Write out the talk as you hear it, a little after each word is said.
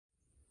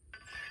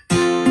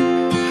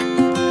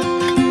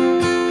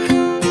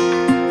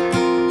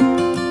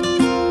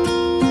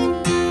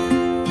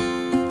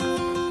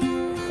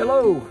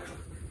Hello,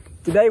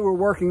 today we're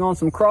working on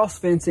some cross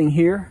fencing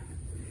here,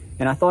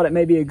 and I thought it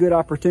may be a good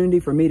opportunity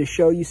for me to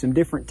show you some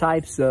different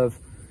types of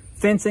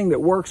fencing that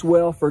works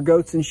well for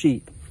goats and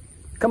sheep.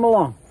 Come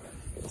along.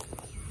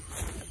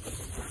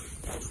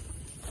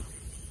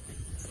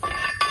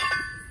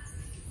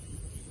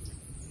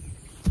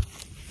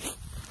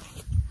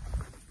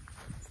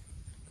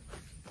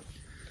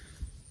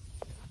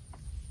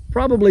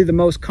 Probably the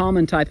most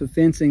common type of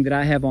fencing that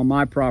I have on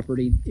my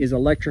property is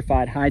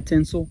electrified high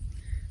tensile.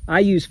 I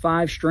use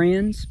 5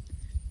 strands.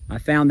 I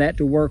found that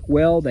to work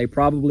well. They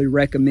probably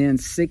recommend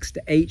 6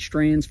 to 8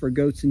 strands for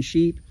goats and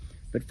sheep,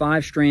 but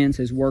 5 strands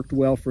has worked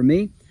well for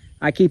me.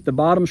 I keep the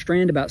bottom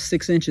strand about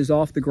 6 inches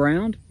off the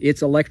ground.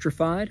 It's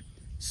electrified.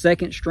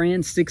 Second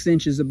strand, 6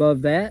 inches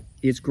above that,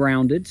 it's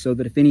grounded so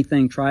that if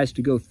anything tries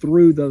to go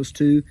through those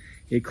two,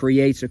 it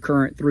creates a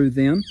current through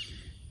them.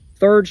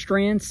 Third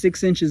strand,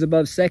 6 inches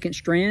above second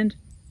strand,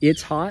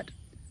 it's hot.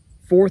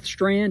 Fourth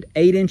strand,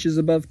 8 inches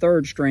above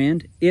third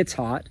strand, it's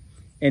hot.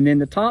 And then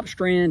the top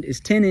strand is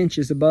 10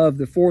 inches above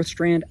the fourth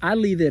strand. I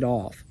leave it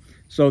off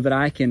so that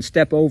I can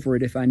step over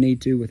it if I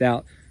need to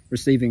without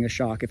receiving a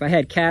shock. If I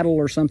had cattle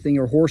or something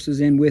or horses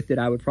in with it,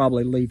 I would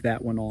probably leave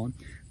that one on.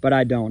 But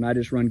I don't. I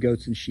just run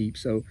goats and sheep,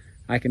 so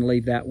I can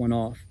leave that one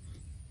off.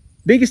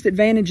 Biggest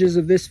advantages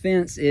of this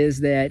fence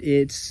is that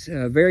it's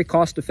very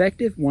cost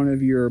effective, one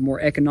of your more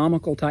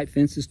economical type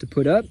fences to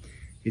put up.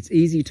 It's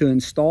easy to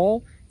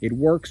install, it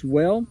works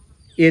well.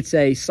 It's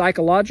a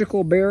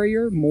psychological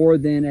barrier more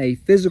than a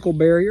physical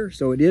barrier,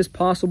 so it is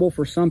possible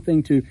for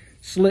something to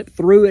slip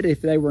through it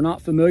if they were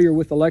not familiar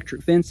with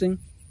electric fencing.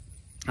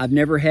 I've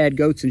never had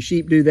goats and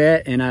sheep do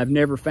that, and I've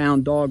never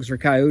found dogs or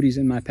coyotes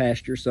in my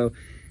pasture, so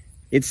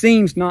it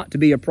seems not to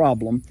be a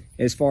problem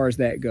as far as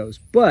that goes.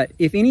 But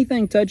if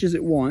anything touches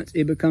it once,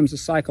 it becomes a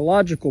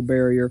psychological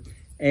barrier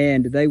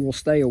and they will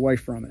stay away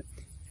from it.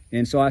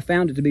 And so I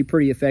found it to be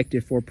pretty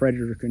effective for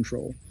predator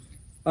control.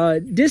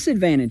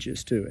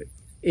 Disadvantages to it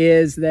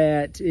is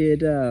that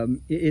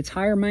it's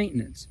higher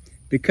maintenance.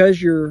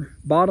 Because your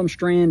bottom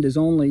strand is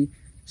only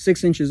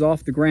 6 inches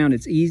off the ground,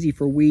 it's easy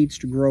for weeds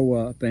to grow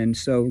up and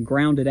so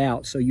ground it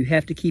out. So you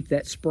have to keep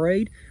that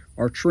sprayed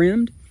or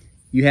trimmed.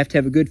 You have to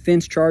have a good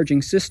fence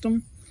charging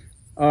system.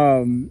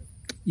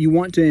 You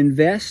want to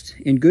invest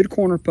in good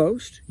corner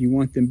posts. You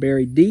want them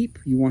buried deep.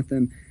 You want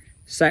them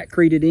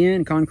concreted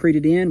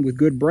in with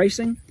good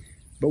bracing.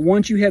 But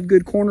once you have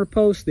good corner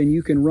posts, then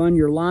you can run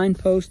your line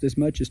post as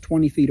much as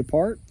 20 feet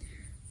apart.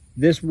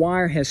 This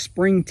wire has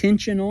spring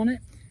tension on it,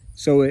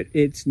 so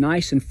it's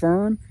nice and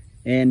firm,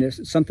 and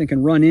if something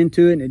can run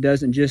into it and it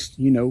doesn't just,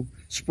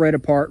 spread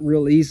apart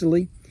real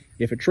easily.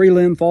 If a tree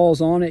limb falls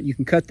on it, you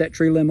can cut that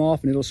tree limb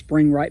off and it'll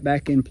spring right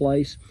back in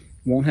place.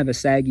 It won't have a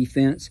saggy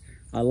fence.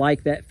 I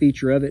like that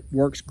feature of it.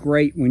 Works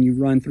great when you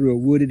run through a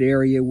wooded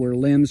area where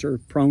limbs are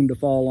prone to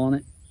fall on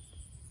it.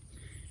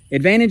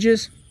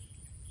 Advantages,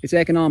 it's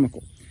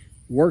economical.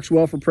 Works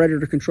well for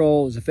predator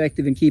control, is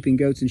effective in keeping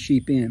goats and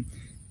sheep in.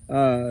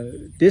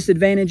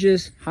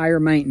 Disadvantages, higher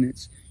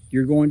maintenance.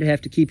 You're going to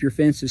have to keep your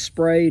fences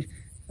sprayed.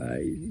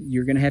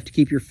 You're going to have to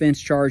keep your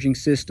fence charging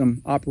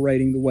system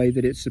operating the way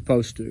that it's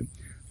supposed to.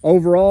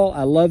 Overall,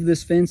 I love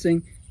this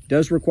fencing. It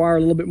does require a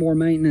little bit more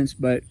maintenance,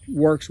 but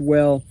works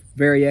well,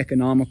 very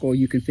economical.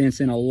 You can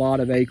fence in a lot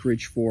of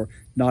acreage for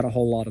not a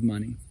whole lot of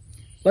money.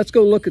 Let's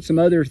go look at some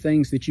other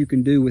things that you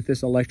can do with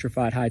this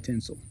electrified high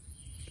tensile.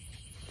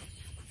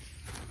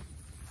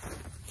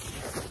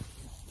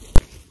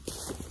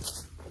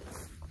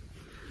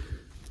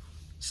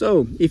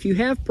 So, if you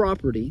have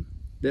property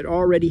that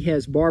already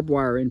has barbed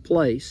wire in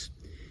place,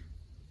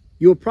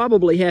 you'll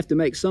probably have to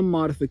make some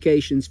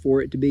modifications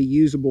for it to be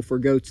usable for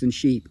goats and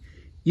sheep.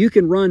 You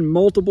can run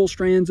multiple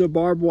strands of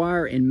barbed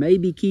wire and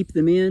maybe keep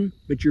them in,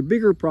 but your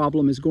bigger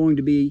problem is going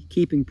to be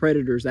keeping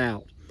predators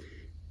out.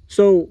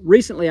 So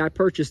recently I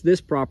purchased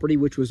this property,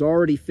 which was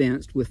already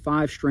fenced with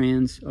 5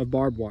 strands of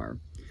barbed wire.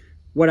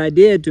 What I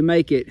did to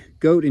make it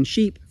goat and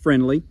sheep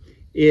friendly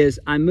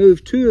is I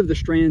moved 2 of the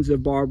strands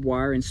of barbed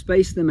wire and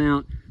spaced them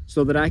out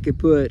so that I could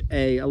put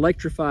a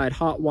electrified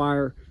hot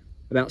wire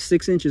about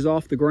 6 inches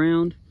off the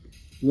ground,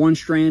 1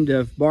 strand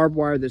of barbed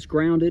wire that's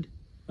grounded,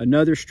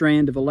 another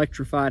strand of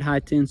electrified high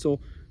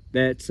tensile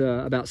that's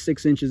about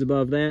 6 inches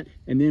above that,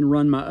 and then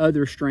run my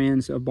other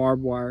strands of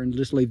barbed wire and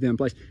just leave them in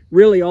place.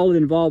 Really all it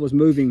involved was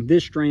moving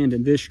this strand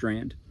and this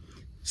strand.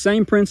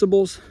 Same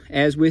principles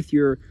as with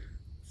your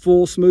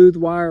full smooth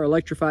wire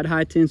electrified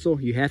high tensile.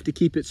 You have to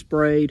keep it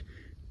sprayed,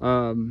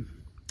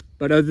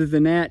 but other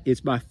than that,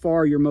 it's by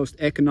far your most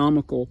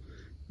economical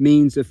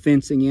means of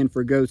fencing in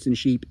for goats and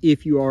sheep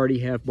if you already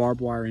have barbed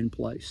wire in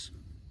place.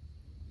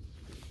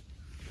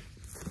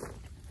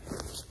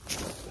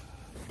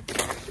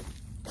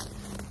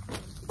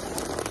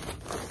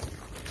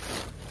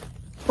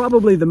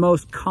 Probably the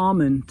most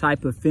common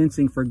type of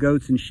fencing for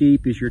goats and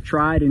sheep is your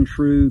tried and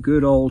true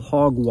good old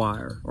hog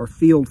wire or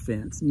field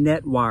fence,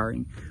 net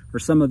wiring, or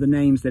some of the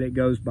names that it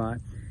goes by.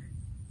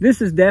 This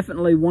is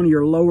definitely one of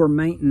your lower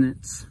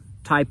maintenance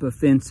type of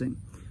fencing.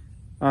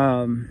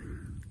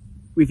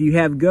 If you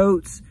have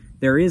goats,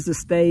 there is a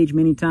stage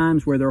many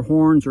times where their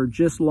horns are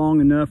just long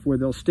enough where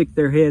they'll stick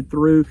their head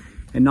through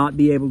and not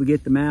be able to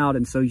get them out.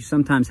 And so you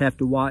sometimes have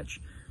to watch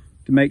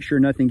to make sure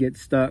nothing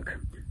gets stuck.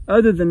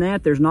 Other than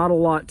that, there's not a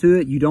lot to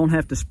it. You don't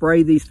have to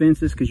spray these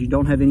fences because you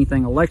don't have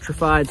anything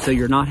electrified, so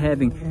you're not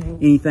having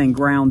anything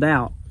ground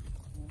out.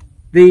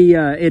 The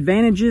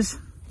advantages,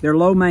 they're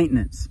low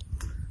maintenance.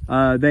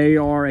 They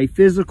are a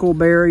physical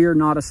barrier,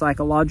 not a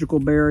psychological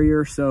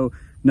barrier, so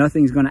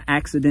nothing's going to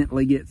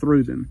accidentally get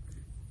through them.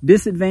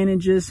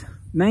 Disadvantages,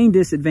 main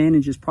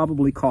disadvantage is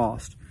probably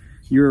cost.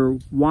 Your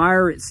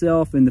wire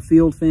itself and the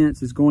field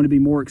fence is going to be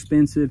more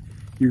expensive.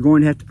 You're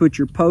going to have to put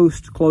your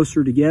posts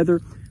closer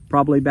together,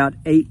 probably about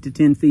 8 to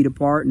 10 feet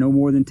apart, no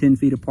more than 10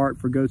 feet apart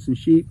for goats and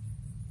sheep.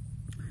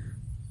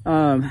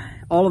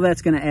 All of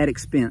that's going to add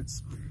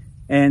expense.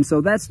 And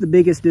so that's the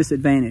biggest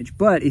disadvantage.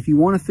 But if you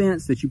want a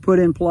fence that you put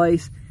in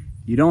place,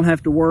 you don't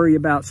have to worry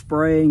about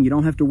spraying. You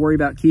don't have to worry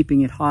about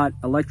keeping it hot,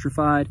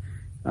 electrified.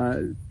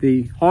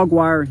 The hog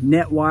wire,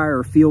 net wire,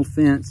 or field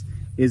fence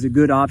is a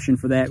good option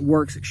for that. It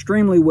works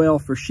extremely well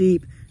for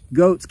sheep.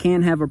 Goats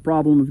can have a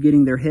problem of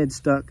getting their head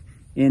stuck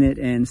in it,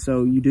 and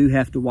so you do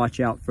have to watch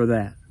out for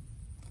that.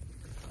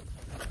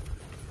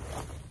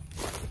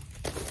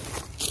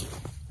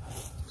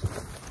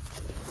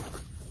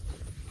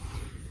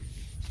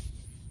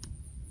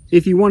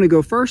 If you want to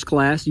go first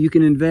class, you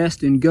can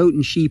invest in goat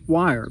and sheep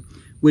wire,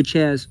 which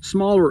has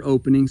smaller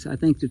openings, I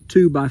think the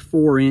 2 by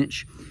 4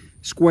 inch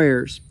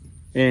squares.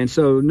 And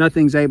so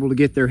nothing's able to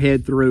get their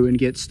head through and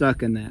get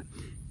stuck in that.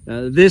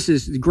 This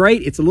is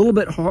great. It's a little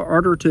bit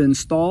harder to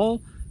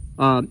install.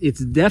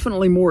 It's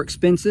definitely more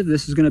expensive.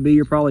 This is going to be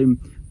your probably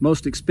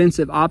most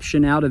expensive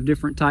option out of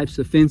different types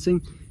of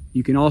fencing.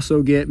 You can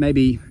also get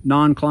maybe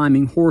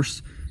non-climbing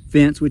horse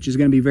fence, which is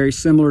going to be very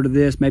similar to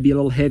this, maybe a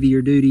little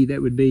heavier duty.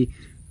 That would be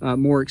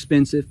more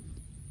expensive.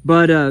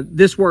 But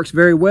this works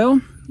very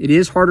well. It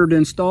is harder to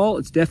install.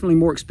 It's definitely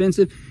more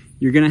expensive.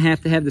 You're going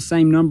to have the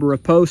same number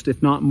of posts,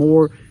 if not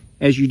more,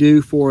 as you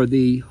do for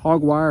the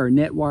hog wire or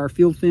net wire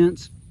field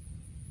fence.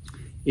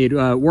 It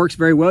works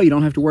very well. You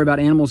don't have to worry about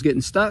animals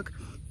getting stuck.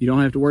 You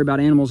don't have to worry about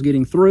animals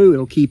getting through.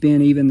 It'll keep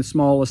in even the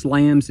smallest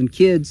lambs and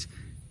kids,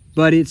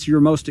 but it's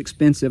your most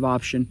expensive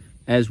option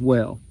as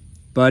well.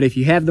 But if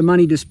you have the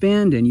money to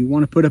spend and you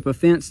want to put up a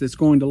fence that's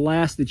going to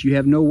last, that you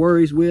have no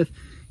worries with,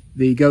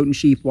 the goat and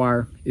sheep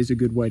wire is a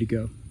good way to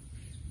go.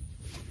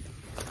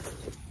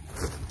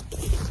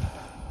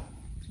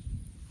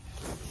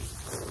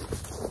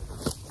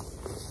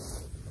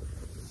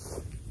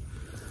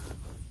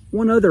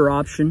 One other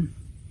option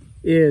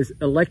is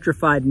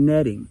electrified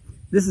netting.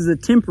 This is a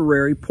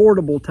temporary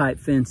portable type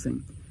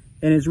fencing,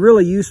 and it's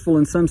really useful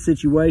in some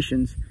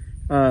situations.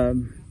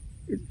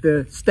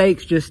 The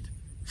stakes just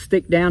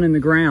stick down in the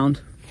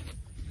ground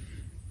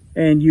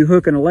and you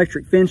hook an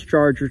electric fence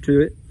charger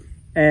to it,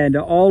 and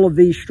all of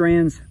these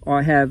strands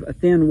have a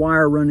thin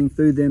wire running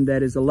through them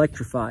that is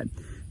electrified.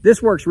 This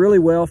works really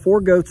well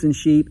for goats and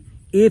sheep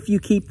if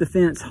you keep the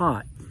fence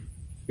hot.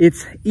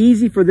 It's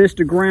easy for this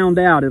to ground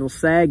out. It'll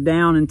sag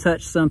down and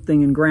touch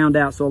something and ground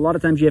out. So a lot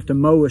of times you have to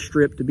mow a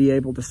strip to be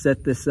able to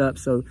set this up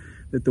so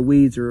that the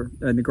weeds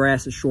and the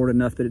grass is short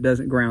enough that it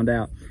doesn't ground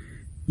out.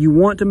 You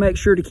want to make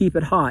sure to keep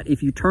it hot.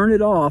 If you turn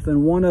it off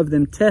and one of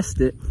them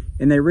test it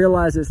and they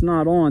realize it's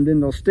not on, then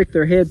they'll stick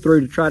their head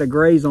through to try to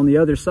graze on the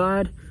other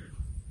side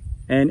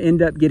and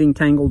end up getting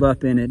tangled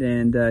up in it,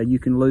 and you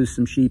can lose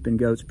some sheep and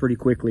goats pretty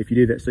quickly if you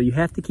do that. So you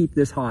have to keep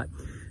this hot.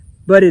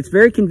 But it's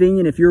very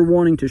convenient if you're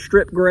wanting to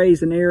strip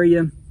graze an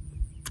area,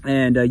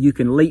 and you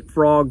can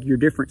leapfrog your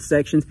different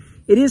sections.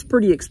 It is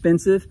pretty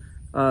expensive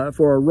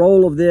for a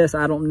roll of this.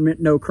 I don't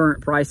know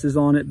current prices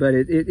on it, but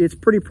it's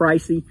pretty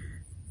pricey,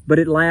 but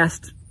it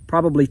lasts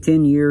probably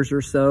 10 years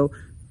or so,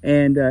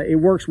 and it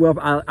works well.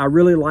 I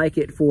really like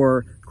it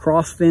for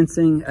cross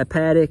fencing a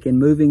paddock and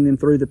moving them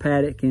through the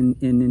paddock in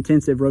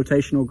intensive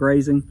rotational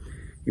grazing.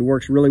 It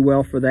works really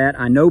well for that.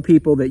 I know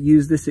people that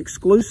use this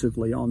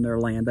exclusively on their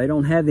land. They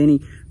don't have any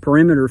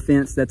perimeter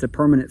fence that's a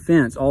permanent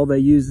fence. All they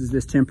use is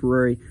this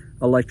temporary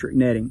electric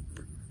netting.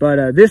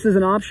 But this is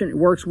an option. It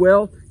works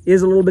well.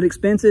 Is a little bit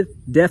expensive.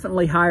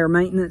 Definitely higher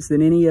maintenance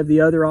than any of the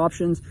other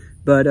options,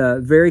 but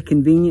very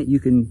convenient. You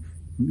can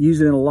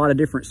use it in a lot of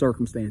different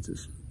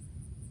circumstances.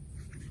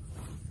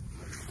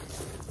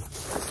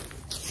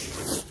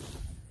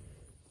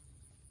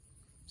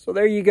 So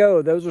there you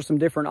go. Those are some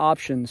different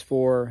options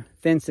for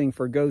fencing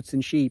for goats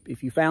and sheep.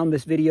 If you found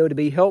this video to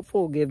be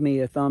helpful, give me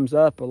a thumbs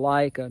up, a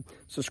like, a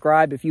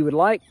subscribe if you would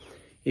like.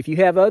 If you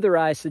have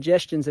other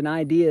suggestions and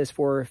ideas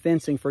for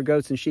fencing for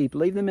goats and sheep,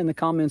 leave them in the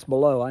comments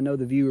below. I know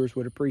the viewers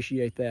would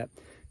appreciate that.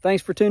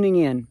 Thanks for tuning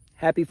in.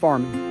 Happy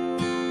farming.